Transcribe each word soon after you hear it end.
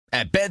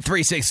At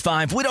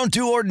Bet365, we don't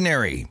do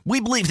ordinary. We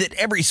believe that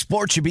every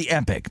sport should be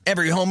epic.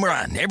 Every home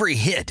run, every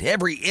hit,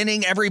 every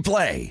inning, every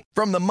play.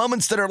 From the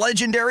moments that are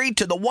legendary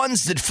to the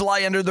ones that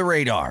fly under the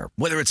radar.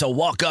 Whether it's a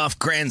walk-off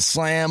grand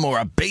slam or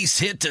a base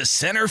hit to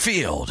center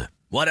field.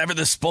 Whatever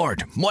the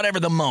sport, whatever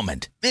the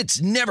moment.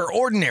 It's never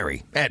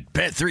ordinary at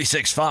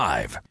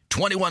Bet365.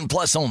 21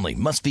 plus only.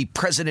 Must be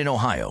present in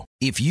Ohio.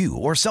 If you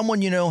or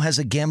someone you know has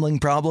a gambling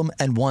problem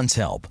and wants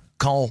help,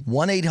 call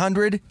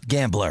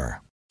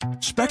 1-800-GAMBLER.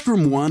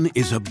 Spectrum One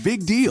is a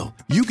big deal.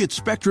 You get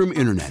Spectrum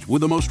Internet with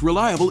the most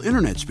reliable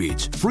internet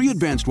speeds, free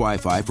advanced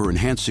Wi-Fi for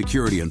enhanced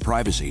security and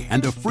privacy,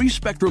 and a free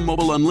Spectrum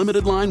Mobile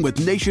Unlimited line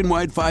with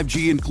nationwide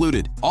 5G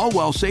included, all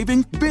while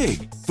saving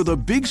big. For the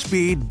big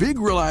speed, big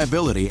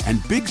reliability,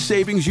 and big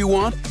savings you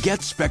want,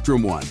 get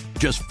Spectrum One.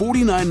 Just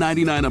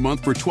 $49.99 a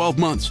month for 12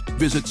 months.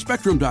 Visit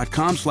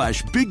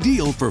spectrum.com/big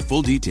deal for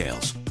full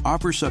details.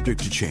 Offer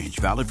subject to change.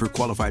 Valid for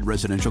qualified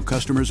residential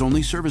customers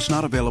only. Service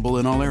not available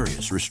in all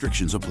areas.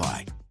 Restrictions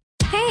apply.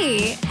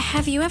 Hey,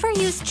 have you ever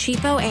used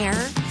Cheapo Air?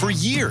 For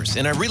years,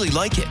 and I really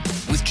like it.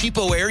 With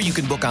Cheapo Air, you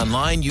can book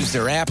online, use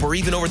their app, or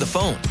even over the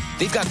phone.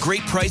 They've got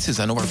great prices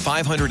on over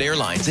 500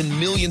 airlines and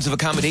millions of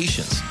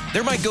accommodations.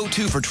 They're my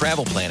go-to for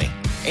travel planning.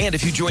 And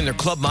if you join their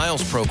Club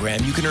Miles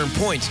program, you can earn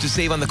points to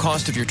save on the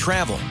cost of your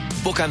travel.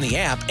 Book on the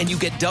app, and you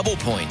get double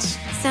points.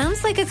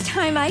 Sounds like it's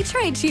time I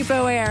tried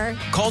Cheapo Air.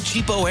 Call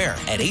Cheapo Air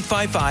at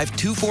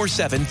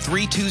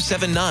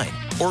 855-247-3279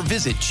 or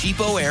visit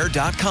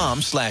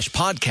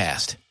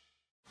cheapoair.com/podcast.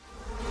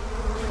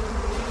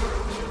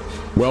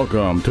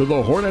 Welcome to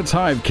the Hornets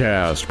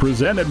Hivecast,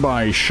 presented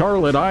by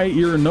Charlotte Eye,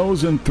 Ear,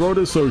 Nose, and Throat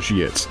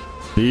Associates,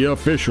 the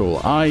official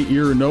eye,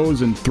 ear,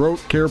 nose, and throat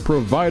care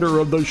provider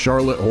of the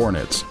Charlotte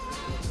Hornets.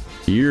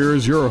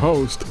 Here's your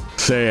host,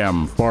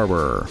 Sam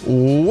Farber.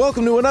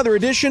 Welcome to another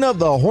edition of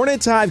the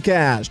Hornets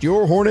Hivecast,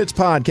 your Hornets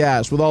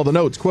podcast with all the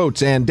notes,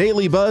 quotes, and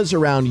daily buzz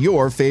around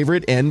your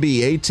favorite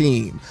NBA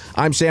team.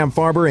 I'm Sam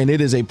Farber, and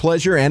it is a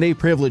pleasure and a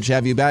privilege to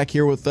have you back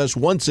here with us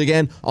once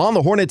again on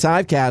the Hornets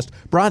Hivecast,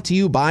 brought to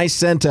you by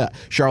Senta,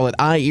 Charlotte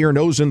Eye, Ear,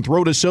 Nose, and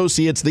Throat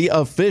Associates, the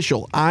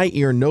official eye,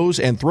 ear, nose,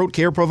 and throat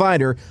care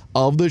provider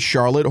of the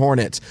Charlotte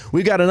Hornets.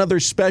 We've got another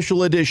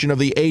special edition of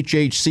the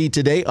HHC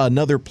today,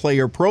 another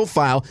player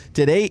profile.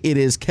 Today it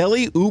is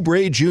Kelly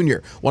Oubre Jr.,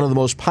 one of the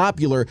most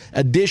popular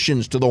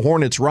additions to the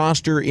Hornets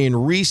roster in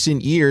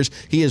recent years.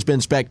 He has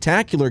been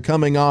spectacular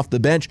coming off the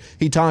bench.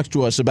 He talks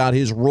to us about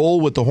his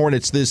role with the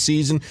Hornets this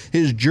season,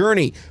 his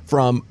journey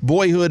from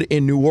boyhood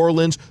in New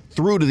Orleans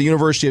through to the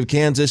University of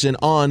Kansas and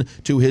on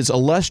to his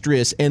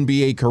illustrious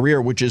NBA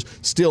career, which is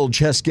still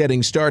just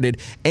getting started,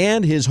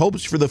 and his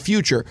hopes for the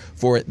future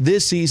for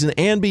this season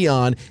and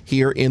beyond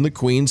here in the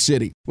Queen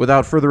City.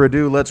 Without further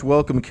ado, let's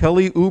welcome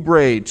Kelly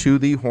Oubre to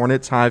the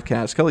Hornets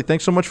Hivecast. Kelly,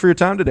 thanks so much for your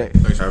time today.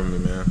 Thanks for having me,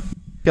 man.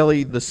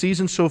 Kelly, the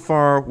season so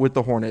far with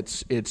the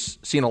Hornets, it's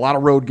seen a lot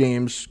of road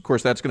games. Of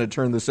course, that's going to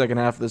turn the second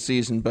half of the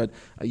season, but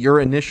your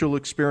initial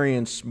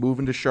experience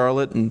moving to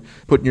Charlotte and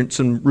putting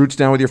some roots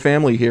down with your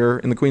family here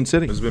in the Queen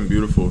City. It's been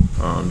beautiful.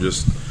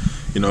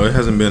 It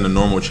hasn't been a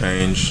normal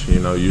change.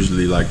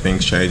 Usually like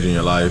things change in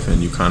your life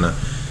and you kind of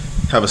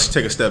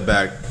take a step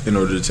back in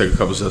order to take a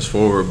couple steps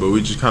forward, but we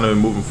just kind of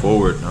been moving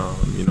forward,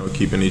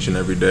 keeping each and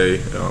every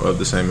day of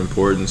the same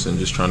importance and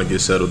just trying to get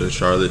settled in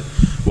Charlotte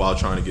while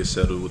trying to get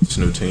settled with this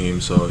new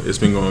team. So it's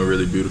been going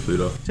really beautifully,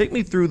 though. Take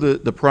me through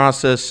the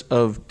process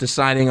of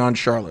deciding on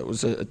Charlotte. It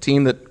was a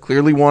team that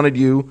clearly wanted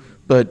you,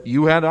 but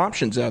you had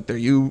options out there.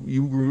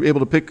 You were able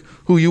to pick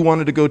who you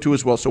wanted to go to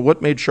as well. So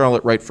what made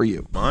Charlotte right for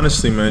you?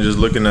 Honestly, man, just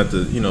looking at the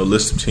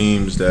list of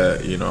teams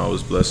that I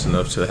was blessed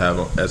enough to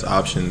have as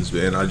options,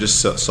 and I just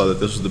saw that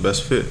this was the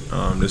best fit.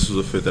 This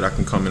was a fit that I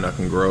can come in, I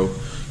can grow,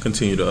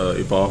 continue to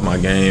evolve my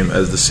game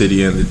as the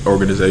city and the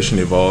organization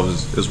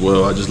evolves as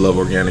well. I just love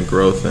organic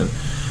growth, and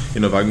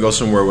if I can go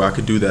somewhere where I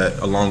could do that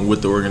along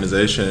with the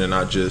organization and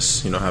not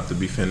just have to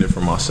be fending for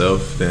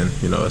myself, then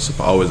it's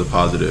always a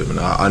positive. And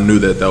I knew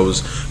that was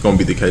going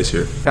to be the case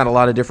here. Had a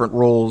lot of different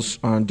roles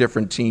on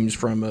different teams,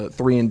 from a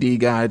 3-and-D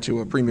guy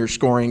to a premier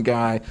scoring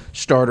guy,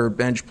 starter,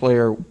 bench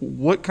player.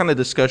 What kind of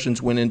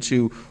discussions went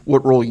into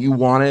what role you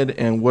wanted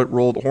and what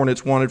role the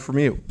Hornets wanted from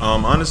you?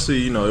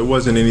 Honestly, it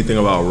wasn't anything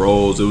about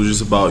roles. It was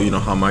just about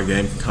how my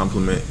game can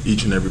complement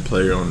each and every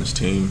player on this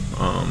team.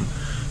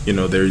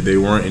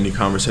 There weren't any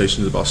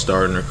conversations about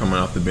starting or coming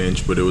off the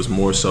bench, but it was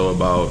more so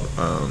about,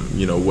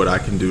 what I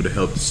can do to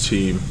help this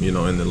team, in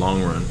the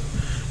long run.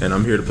 And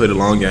I'm here to play the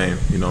long game.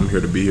 I'm here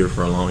to be here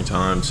for a long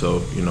time. So,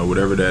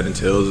 whatever that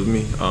entails of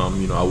me,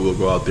 I will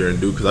go out there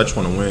and do, because I just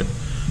want to win.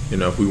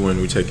 If we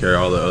win, we take care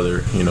of all the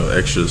other,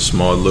 extra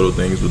small little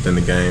things within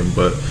the game.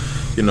 But,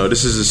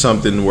 this is just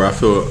something where I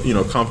feel,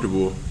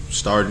 comfortable,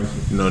 starting,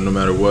 no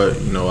matter what,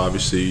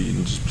 obviously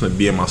just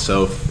being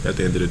myself. At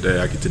the end of the day,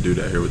 I get to do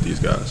that here with these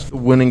guys. The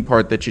winning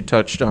part that you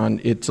touched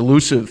on, it's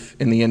elusive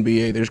in the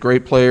NBA. There's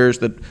great players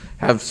that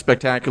have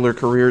spectacular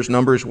careers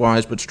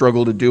numbers-wise but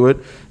struggle to do it.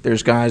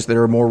 There's guys that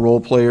are more role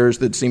players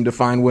that seem to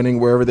find winning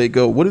wherever they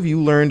go. What have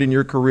you learned in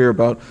your career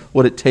about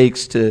what it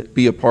takes to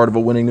be a part of a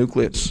winning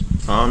nucleus?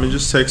 It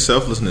just takes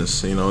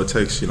selflessness. It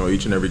takes,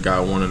 each and every guy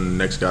wanting the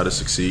next guy to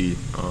succeed.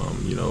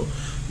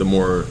 The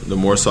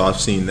more so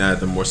I've seen that,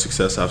 the more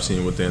success I've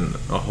seen within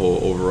a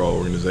whole overall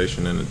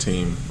organization and a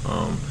team.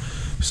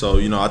 So,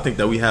 I think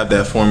that we have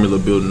that formula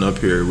building up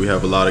here. We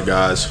have a lot of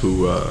guys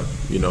who,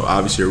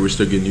 obviously we're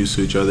still getting used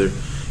to each other,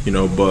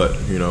 but,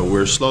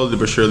 we're slowly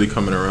but surely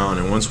coming around.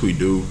 And once we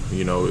do,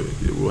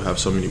 we'll have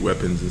so many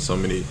weapons and so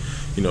many,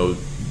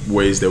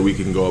 ways that we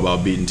can go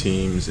about beating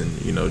teams and,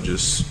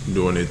 just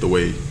doing it the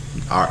way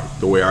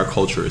our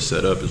culture is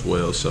set up as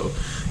well. So,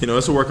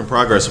 it's a work in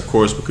progress, of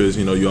course, because,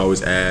 you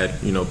always add,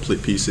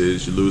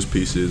 pieces, you lose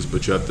pieces,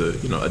 but you have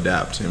to,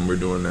 adapt, and we're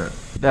doing that.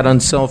 That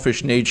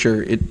unselfish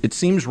nature, it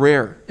seems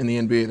rare in the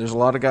NBA. There's a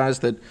lot of guys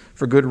that,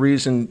 for good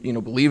reason,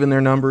 believe in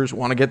their numbers,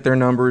 want to get their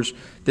numbers.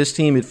 This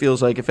team, it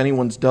feels like if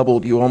anyone's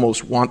doubled, you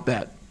almost want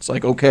that. It's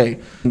like, okay,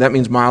 that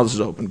means Miles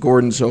is open,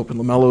 Gordon's open,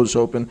 LaMelo's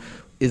open.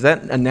 Is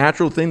that a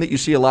natural thing that you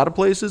see a lot of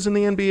places in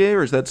the NBA,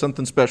 or is that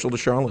something special to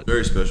Charlotte?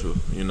 Very special.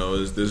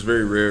 It's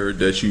very rare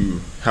that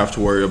you have to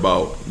worry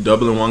about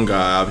doubling one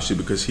guy, obviously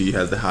because he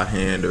has the hot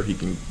hand or he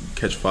can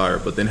catch fire,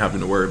 but then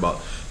having to worry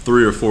about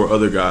 3 or 4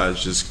 other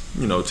guys just,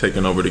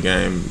 taking over the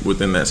game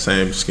within that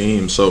same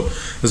scheme. So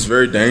it's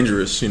very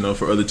dangerous,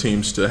 for other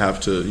teams to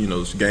have to,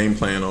 game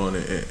plan on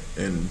it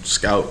and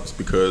scout,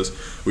 because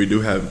we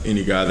do have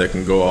any guy that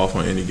can go off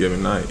on any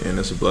given night, and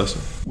it's a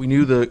blessing. We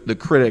knew the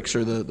critics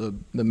or the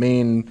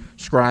main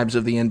scribes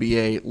of the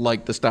NBA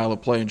liked the style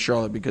of play in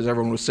Charlotte because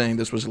everyone was saying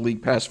this was a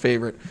league pass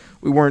favorite.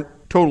 We weren't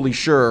totally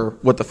sure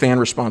what the fan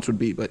response would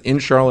be, but in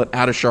Charlotte,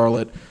 out of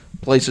Charlotte,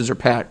 places are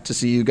packed to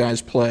see you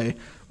guys play.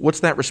 What's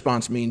that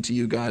response mean to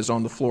you guys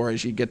on the floor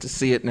as you get to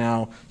see it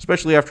now,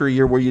 especially after a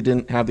year where you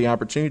didn't have the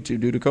opportunity to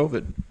due to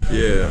COVID?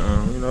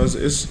 Yeah,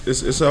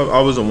 it's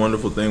always a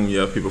wonderful thing when you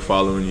have people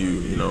following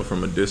you,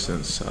 from a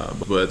distance.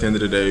 But at the end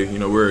of the day,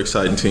 we're an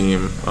exciting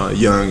team,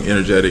 young,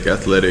 energetic,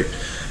 athletic,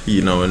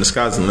 and the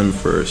sky's the limit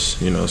for us,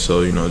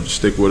 So, just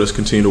stick with us,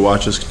 continue to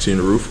watch us, continue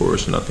to root for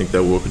us, and I think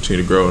that we'll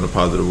continue to grow in a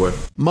positive way.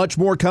 Much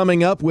more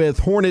coming up with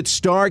Hornets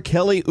star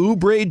Kelly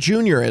Oubre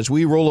Jr. as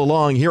we roll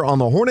along here on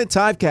the Hornets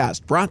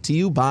Hivecast, brought to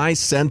you by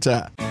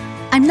Senta.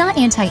 I'm not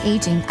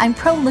anti-aging. I'm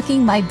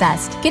pro-looking my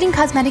best. Getting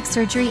cosmetic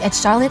surgery at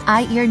Charlotte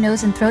Eye, Ear,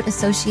 Nose, and Throat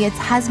Associates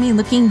has me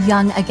looking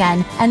young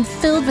again and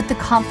filled with the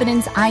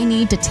confidence I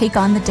need to take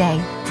on the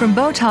day. From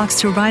Botox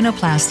to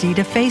rhinoplasty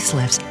to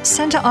facelifts,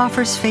 Senta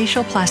offers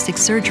facial plastic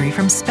surgery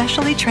from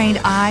specially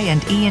trained eye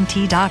and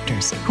ENT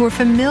doctors who are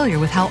familiar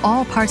with how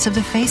all parts of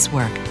the face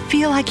work.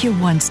 Feel like you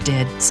once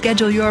did.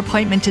 Schedule your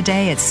appointment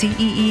today at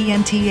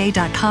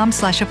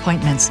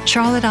ceenta.com/appointments.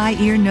 Charlotte Eye,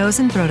 Ear, Nose,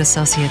 and Throat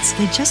Associates.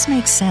 They just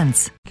make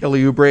sense.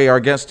 Kelly Oubre, our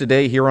guest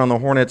today here on the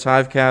Hornets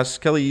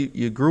Hivecast. Kelly,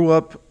 you grew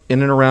up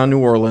in and around New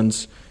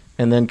Orleans,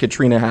 and then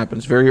Katrina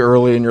happens very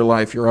early in your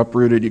life. You're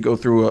uprooted. You go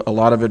through a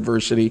lot of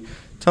adversity.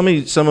 Tell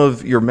me some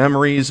of your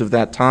memories of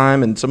that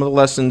time and some of the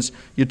lessons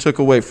you took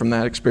away from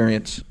that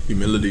experience.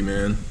 Humility,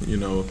 man.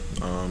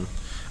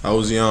 I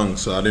was young,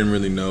 so I didn't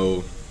really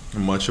know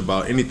much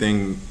about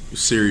anything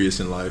serious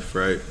in life,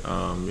 right?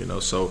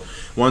 So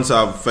once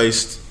I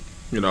faced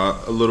I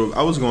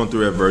was going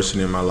through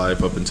adversity in my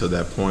life up until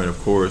that point, of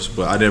course,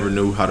 but I never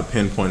knew how to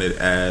pinpoint it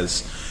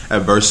as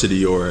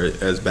adversity or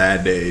as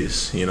bad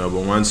days, But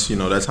once,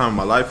 that time in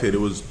my life hit,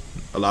 it was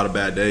a lot of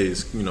bad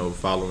days,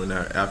 following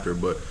that after.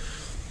 But,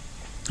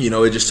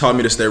 it just taught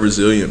me to stay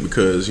resilient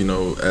because,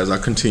 as I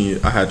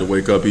continued, I had to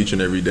wake up each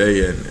and every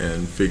day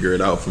and figure it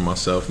out for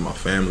myself and my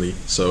family.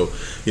 So,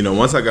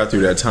 once I got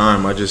through that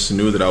time, I just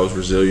knew that I was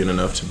resilient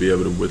enough to be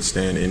able to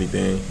withstand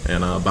anything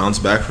and bounce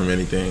back from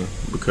anything,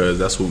 because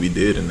that's what we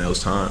did in those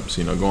times.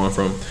 Going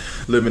from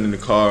living in the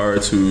car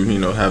to,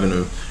 having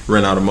to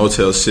rent out a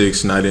Motel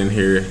 6 night in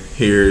here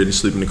and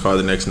sleep in the car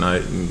the next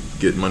night and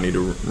get money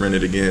to rent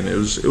it again. It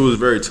was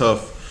very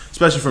tough,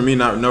 especially for me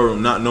not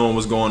knowing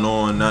what's going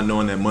on, not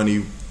knowing that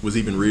money was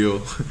even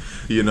real.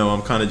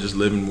 I'm kind of just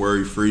living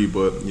worry-free,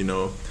 but,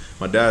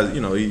 my dad,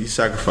 he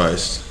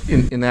sacrificed.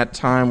 In that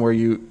time where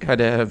you had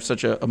to have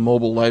such a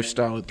mobile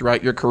lifestyle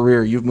throughout your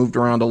career, you've moved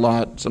around a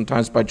lot,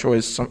 sometimes by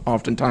choice,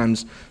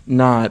 oftentimes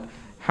not.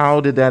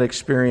 How did that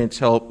experience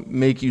help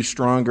make you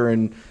stronger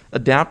and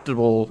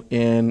adaptable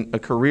in a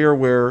career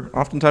where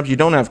oftentimes you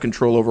don't have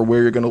control over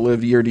where you're going to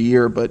live year to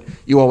year, but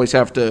you always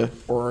have to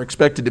or are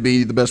expected to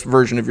be the best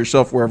version of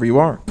yourself wherever you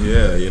are?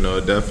 Yeah,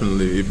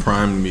 it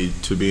primed me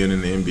to being in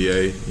the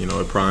NBA.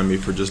 It primed me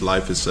for just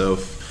life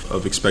itself,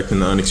 of expecting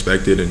the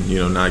unexpected and,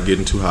 not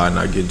getting too high,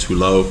 not getting too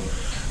low.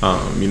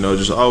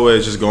 Just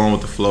always just going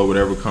with the flow,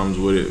 whatever comes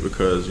with it,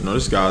 because,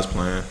 this God's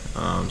plan.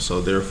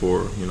 So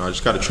therefore, I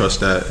just got to trust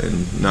that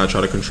and not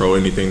try to control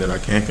anything that I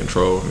can't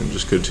control and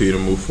just continue to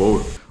move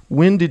forward.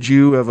 When did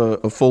you have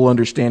a full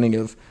understanding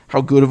of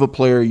how good of a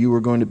player you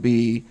were going to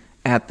be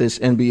at this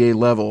NBA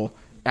level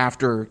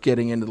after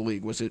getting into the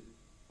league? Was it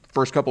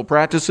first couple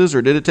practices,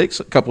 or did it take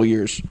a couple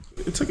years?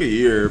 It took a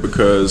year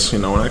because,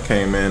 when I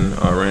came in,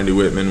 Randy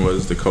Whitman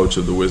was the coach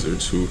of the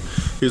Wizards. He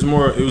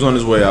was on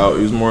his way out.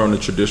 He was more on the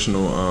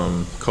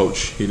traditional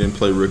coach. He didn't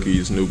play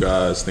rookies, new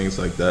guys, things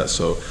like that.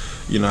 So,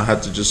 I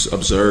had to just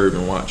observe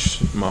and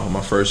watch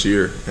my first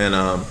year. And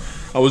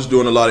I was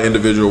doing a lot of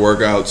individual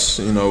workouts.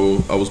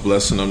 I was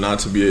blessed enough not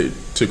to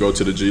go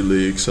to the G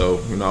League. So,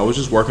 I was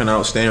just working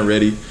out, staying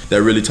ready.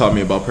 That really taught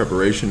me about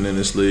preparation in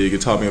this league.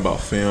 It taught me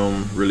about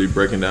film, really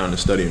breaking down and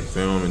studying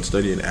film and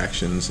studying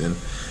actions. And,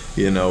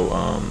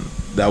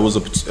 that was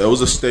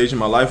a stage in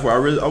my life where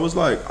I was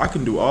like, I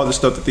can do all the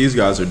stuff that these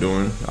guys are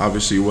doing.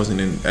 Obviously, it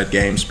wasn't at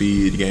game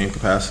speed, game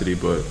capacity,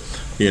 but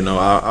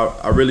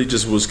I really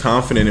just was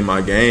confident in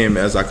my game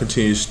as I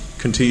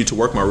continued to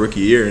work my rookie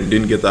year and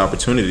didn't get the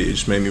opportunity. It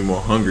just made me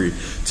more hungry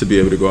to be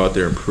able to go out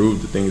there and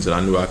prove the things that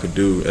I knew I could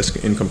do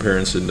in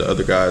comparison to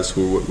other guys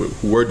who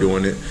were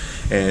doing it.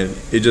 And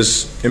it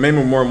made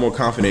me more and more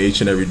confident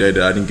each and every day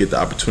that I didn't get the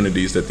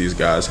opportunities that these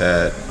guys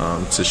had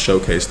to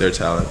showcase their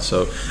talent.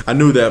 So I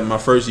knew that my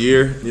first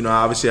year,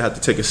 obviously I had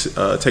to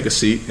take a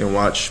seat and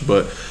watch,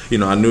 but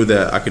I knew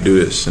that I could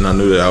do this, and I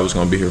knew that I was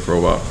going to be here for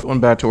a while. Going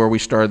back to where we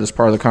started this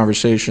part of the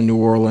conversation, New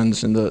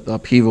Orleans and the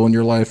upheaval in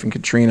your life and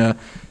Katrina,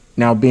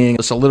 now being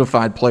a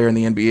solidified player in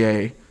the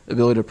NBA,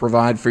 ability to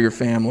provide for your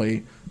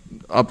family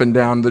up and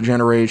down the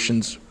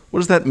generations. What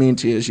does that mean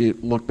to you as you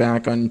look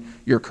back on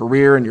your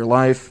career and your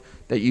life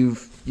that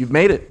you've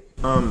made it?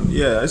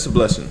 Yeah, it's a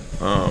blessing.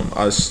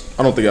 I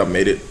don't think I've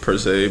made it per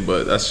se,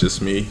 but that's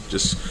just me.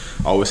 Just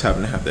always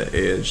having to have that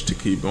edge to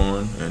keep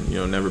going and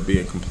never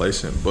being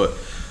complacent. But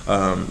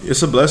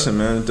it's a blessing,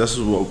 man. This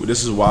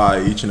is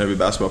why each and every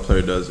basketball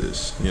player does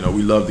this. We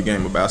love the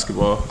game of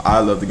basketball. I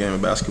love the game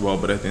of basketball,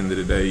 but at the end of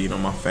the day,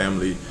 my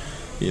family,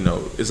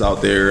 is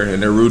out there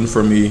and they're rooting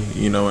for me,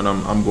 and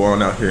I'm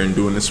going out here and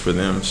doing this for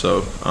them.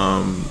 So,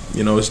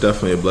 it's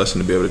definitely a blessing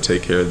to be able to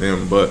take care of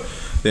them. But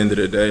at the end of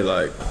the day,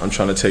 I'm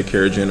trying to take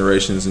care of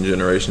generations and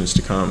generations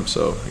to come.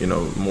 So,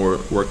 more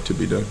work to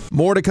be done.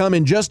 More to come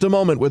in just a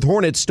moment with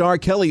Hornets star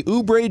Kelly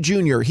Oubre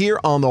Jr. here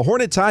on the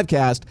Hornets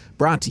Hivecast,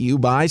 brought to you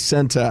by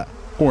Senta.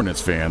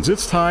 Hornets fans,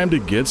 it's time to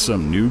get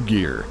some new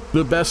gear.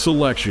 The best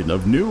selection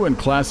of new and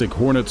classic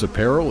Hornets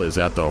apparel is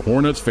at the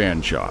Hornets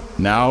Fan Shop,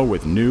 now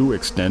with new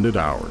extended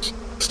hours.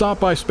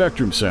 Stop by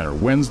Spectrum Center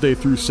Wednesday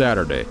through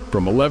Saturday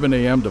from 11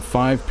 a.m. to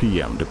 5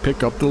 p.m. to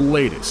pick up the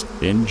latest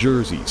in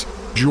jerseys,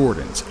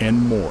 Jordans, and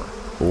more.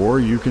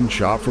 Or you can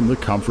shop from the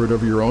comfort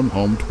of your own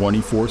home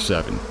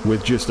 24/7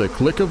 with just a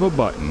click of a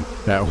button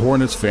at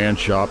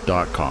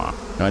HornetsFanshop.com.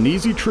 An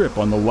easy trip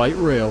on the light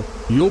rail,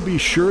 you'll be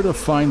sure to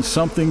find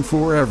something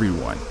for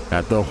everyone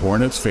at the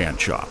Hornets Fan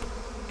Shop.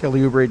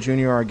 Kelly Oubre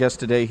Jr., our guest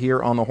today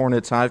here on the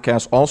Hornets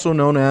Hivecast, also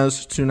known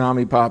as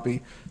Tsunami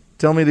Papi.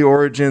 Tell me the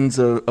origins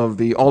of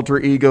the alter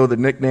ego, the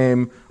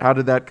nickname. How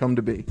did that come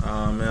to be?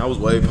 Man, I was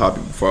Wave Papi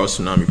before I was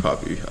Tsunami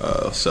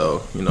Papi.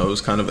 So, it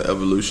was kind of an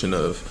evolution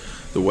of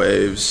the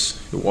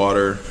waves, the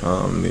water.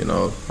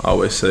 I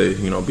always say,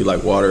 be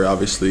like water,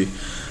 obviously.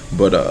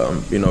 But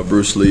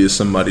Bruce Lee is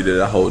somebody that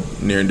I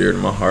hold near and dear to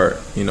my heart.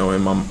 In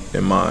my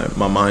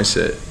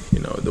mindset,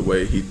 the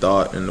way he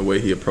thought and the way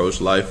he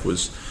approached life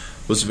was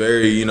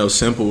very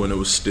simple, and it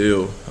was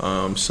still.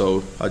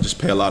 So I just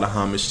pay a lot of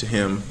homage to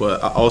him.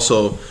 But I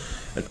also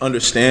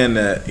understand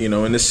that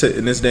in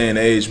this day and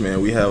age, man,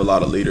 we have a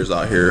lot of leaders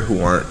out here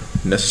who aren't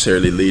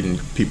necessarily leading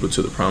people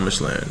to the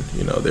promised land.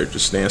 They're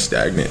just staying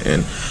stagnant,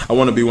 and I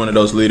want to be one of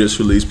those leaders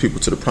who leads people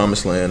to the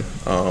promised land.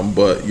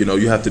 But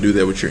you have to do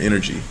that with your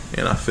energy,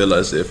 and I feel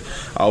as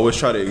if I always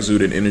try to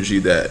exude an energy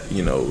that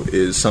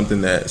is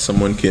something that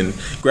someone can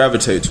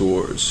gravitate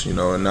towards,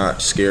 and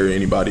not scare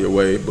anybody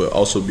away, but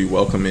also be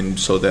welcoming,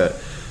 so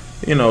that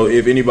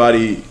if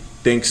anybody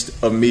thinks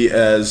of me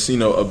as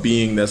a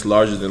being that's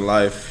larger than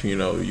life,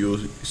 you'll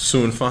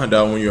soon find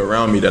out when you're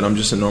around me that I'm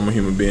just a normal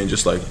human being,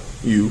 just like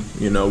you.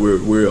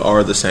 We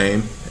are the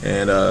same,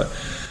 and I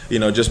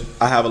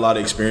have a lot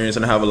of experience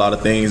and I have a lot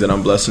of things that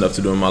I'm blessed enough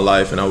to do in my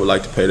life, and I would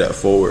like to pay that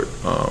forward.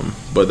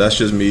 But that's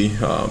just me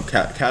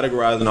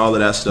categorizing all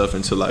of that stuff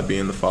into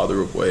being the father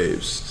of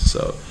waves.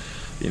 So,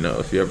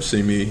 if you ever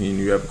see me and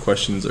you have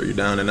questions or you're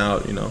down and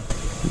out,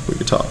 we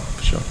could talk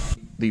for sure.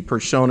 The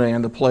persona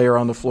and the player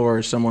on the floor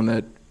is someone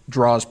that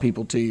draws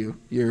people to you.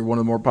 You're one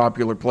of the more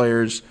popular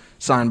players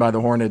signed by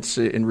the Hornets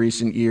in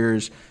recent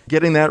years.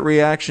 Getting that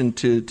reaction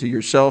to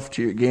yourself,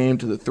 to your game,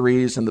 to the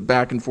threes, and the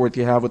back and forth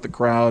you have with the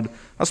crowd,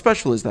 how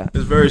special is that?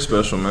 It's very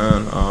special,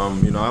 man.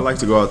 I like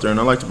to go out there and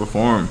I like to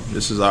perform.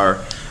 This is our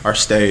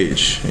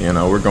stage.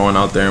 We're going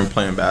out there and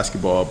playing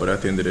basketball, but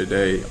at the end of the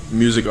day,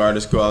 music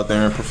artists go out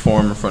there and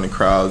perform in front of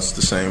crowds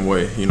the same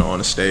way, on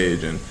a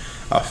stage. And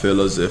I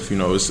feel as if,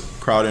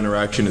 crowd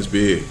interaction is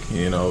big,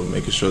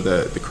 making sure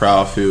that the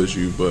crowd feels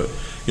you. But,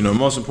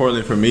 most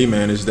importantly for me,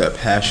 man, is that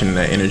passion and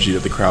that energy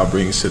that the crowd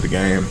brings to the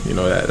game,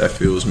 that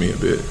fuels me a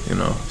bit,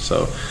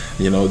 So,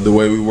 the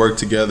way we work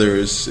together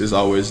is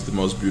always the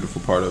most beautiful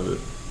part of it.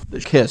 the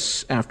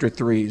kiss after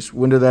threes.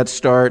 When did that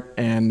start,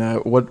 and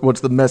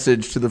what's the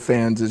message to the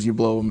fans as you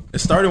blow them? It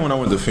started when I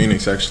went to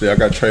Phoenix, actually. I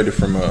got traded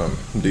from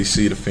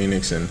D.C. to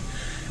Phoenix, and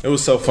it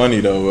was so funny,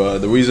 though.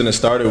 The reason it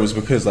started was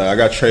because I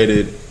got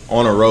traded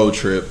on a road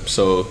trip,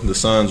 so the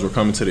Suns were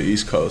coming to the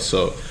East Coast.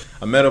 So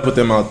I met up with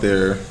them out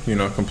there,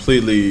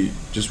 completely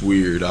just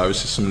weird.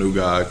 Obviously, some new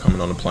guy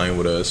coming on the plane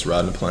with us,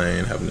 riding the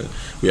plane, having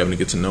to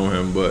get to know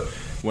him. But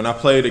when I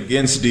played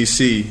against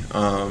DC,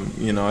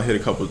 I hit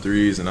a couple of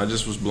threes, and I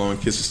just was blowing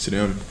kisses to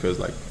them because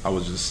I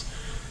was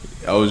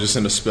just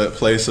in a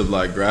place of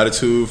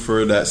gratitude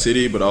for that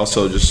city, but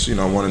also just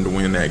wanting to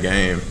win that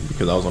game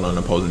because I was on an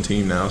opposing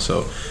team now.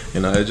 So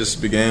it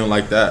just began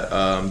like that.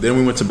 Then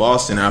we went to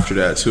Boston after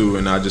that too,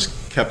 and I just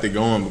kept it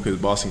going because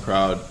Boston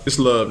crowd, it's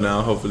love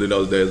now. Hopefully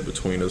those days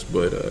between us,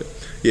 but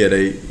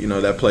they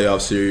that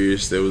playoff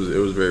series, it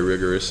was very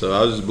rigorous. So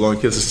I was just blowing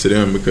kisses to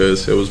them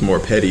because it was more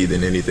petty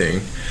than anything.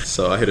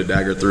 So I hit a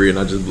dagger three and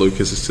I just blew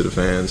kisses to the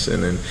fans,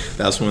 and then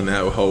that's when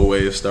that whole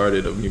wave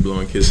started of me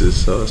blowing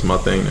kisses. So it's my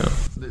thing now.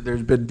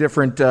 There's been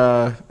different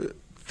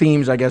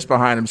themes, I guess,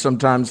 behind them.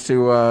 Sometimes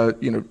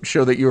to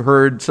show that you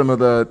heard some of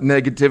the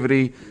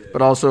negativity,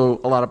 but also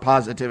a lot of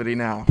positivity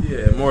now.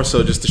 Yeah, more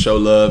so just to show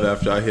love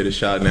after I hit a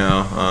shot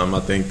now. I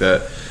think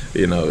that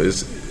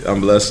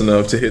I'm blessed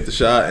enough to hit the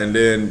shot and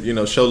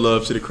then show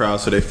love to the crowd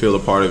so they feel a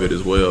part of it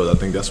as well. I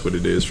think that's what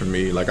it is for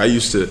me. I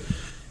used to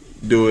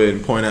do it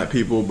and point at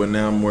people, but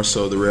now more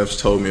so the refs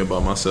told me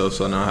about myself,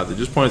 so now I have to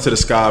just point to the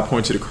sky,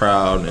 point to the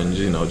crowd, and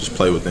just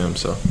play with them.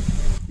 So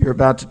you're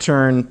about to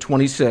turn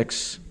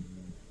 26.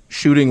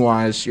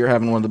 Shooting-wise, you're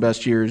having one of the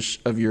best years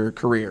of your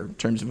career in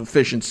terms of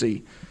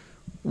efficiency.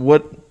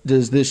 What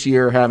does this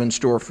year have in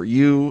store for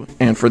you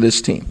and for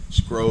this team?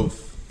 It's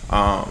growth.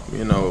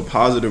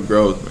 Positive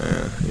growth,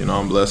 man.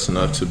 I'm blessed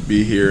enough to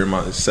be here in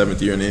my 7th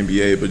year in the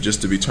NBA, but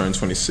just to be turned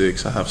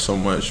 26, I have so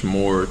much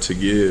more to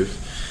give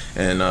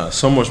and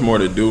so much more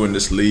to do in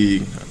this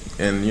league.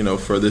 And,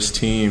 for this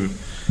team,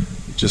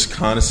 just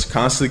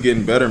constantly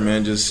getting better,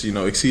 man, just,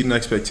 exceeding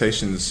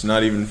expectations,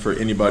 not even for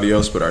anybody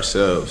else but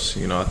ourselves.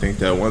 I think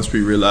that once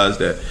we realize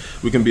that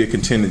we can be a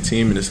contending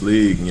team in this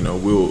league,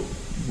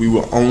 we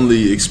will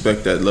only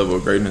expect that level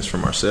of greatness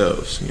from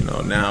ourselves.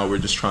 Now we're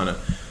just trying to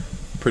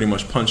pretty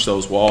much punch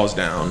those walls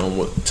down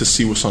to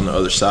see what's on the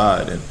other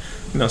side. And,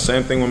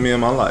 same thing with me in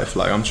my life.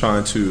 I'm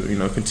trying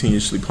to,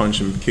 continuously punch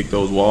and kick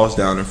those walls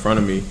down in front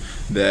of me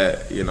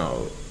that,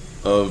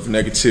 of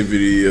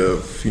negativity,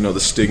 of the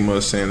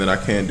stigma saying that I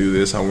can't do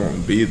this, I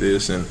won't be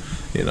this, and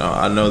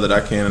I know that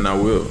I can and I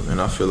will, and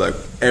I feel like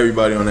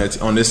everybody on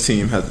this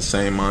team has the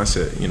same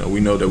mindset. We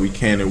know that we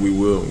can and we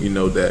will. We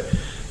know that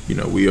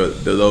we are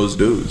those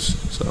dudes.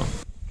 So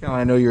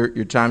Kelly, I know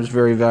your time is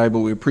very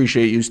valuable. We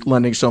appreciate you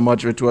lending so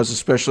much of it to us,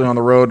 especially on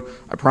the road.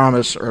 I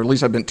promise, or at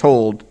least I've been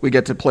told, we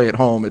get to play at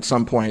home at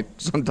some point,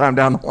 sometime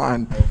down the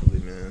line.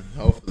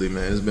 Hopefully,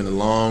 man. It's been a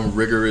long,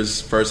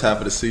 rigorous first half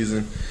of the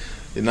season.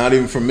 And not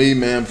even for me,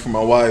 man, for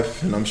my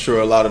wife, and I'm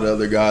sure a lot of the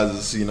other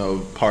guys,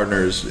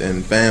 partners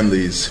and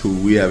families who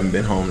we haven't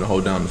been home to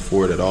hold down the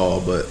fort at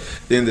all. But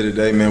at the end of the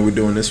day, man, we're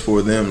doing this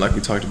for them like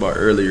we talked about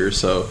earlier.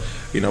 So,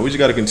 we just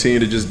got to continue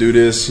to just do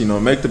this,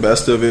 make the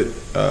best of it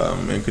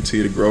and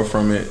continue to grow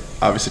from it.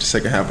 Obviously, the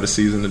second half of the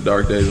season, the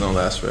dark days don't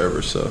last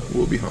forever, so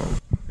we'll be home.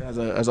 As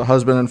a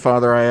husband and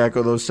father, I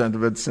echo those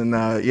sentiments. And,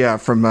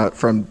 from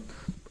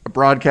a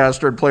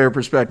broadcaster and player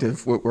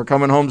perspective, we're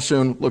coming home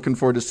soon. Looking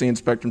forward to seeing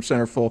Spectrum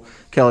Center full.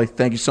 Kelly,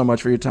 thank you so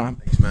much for your time.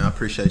 Thanks, man. I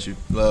appreciate you.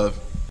 Love.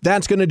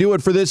 That's going to do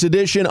it for this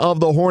edition of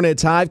the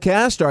Hornets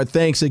Hivecast. Our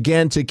thanks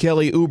again to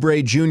Kelly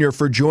Oubre Jr.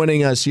 for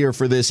joining us here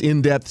for this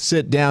in-depth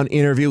sit-down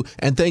interview.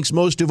 And thanks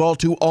most of all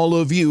to all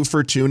of you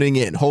for tuning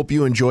in. Hope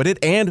you enjoyed it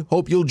and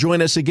hope you'll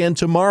join us again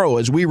tomorrow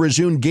as we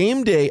resume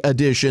game day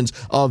editions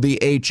of the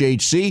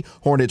HHC.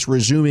 Hornets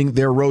resuming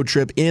their road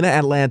trip in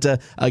Atlanta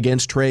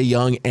against Trae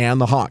Young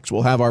and the Hawks.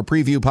 We'll have our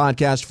preview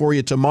podcast for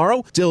you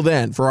tomorrow. Till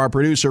then, for our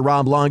producer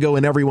Rob Longo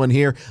and everyone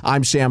here,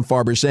 I'm Sam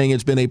Farber saying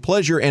it's been a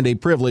pleasure and a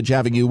privilege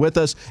having you with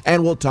us.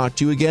 And we'll talk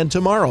to you again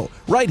tomorrow,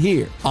 right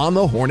here on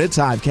the Hornets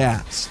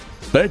Hivecast.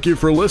 Thank you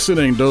for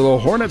listening to the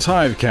Hornets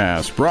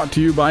Hivecast, brought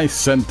to you by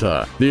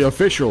Senta, the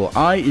official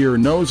eye, ear,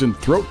 nose, and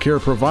throat care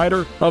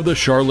provider of the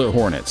Charlotte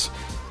Hornets.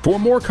 For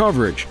more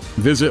coverage,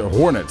 visit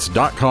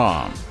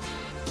Hornets.com.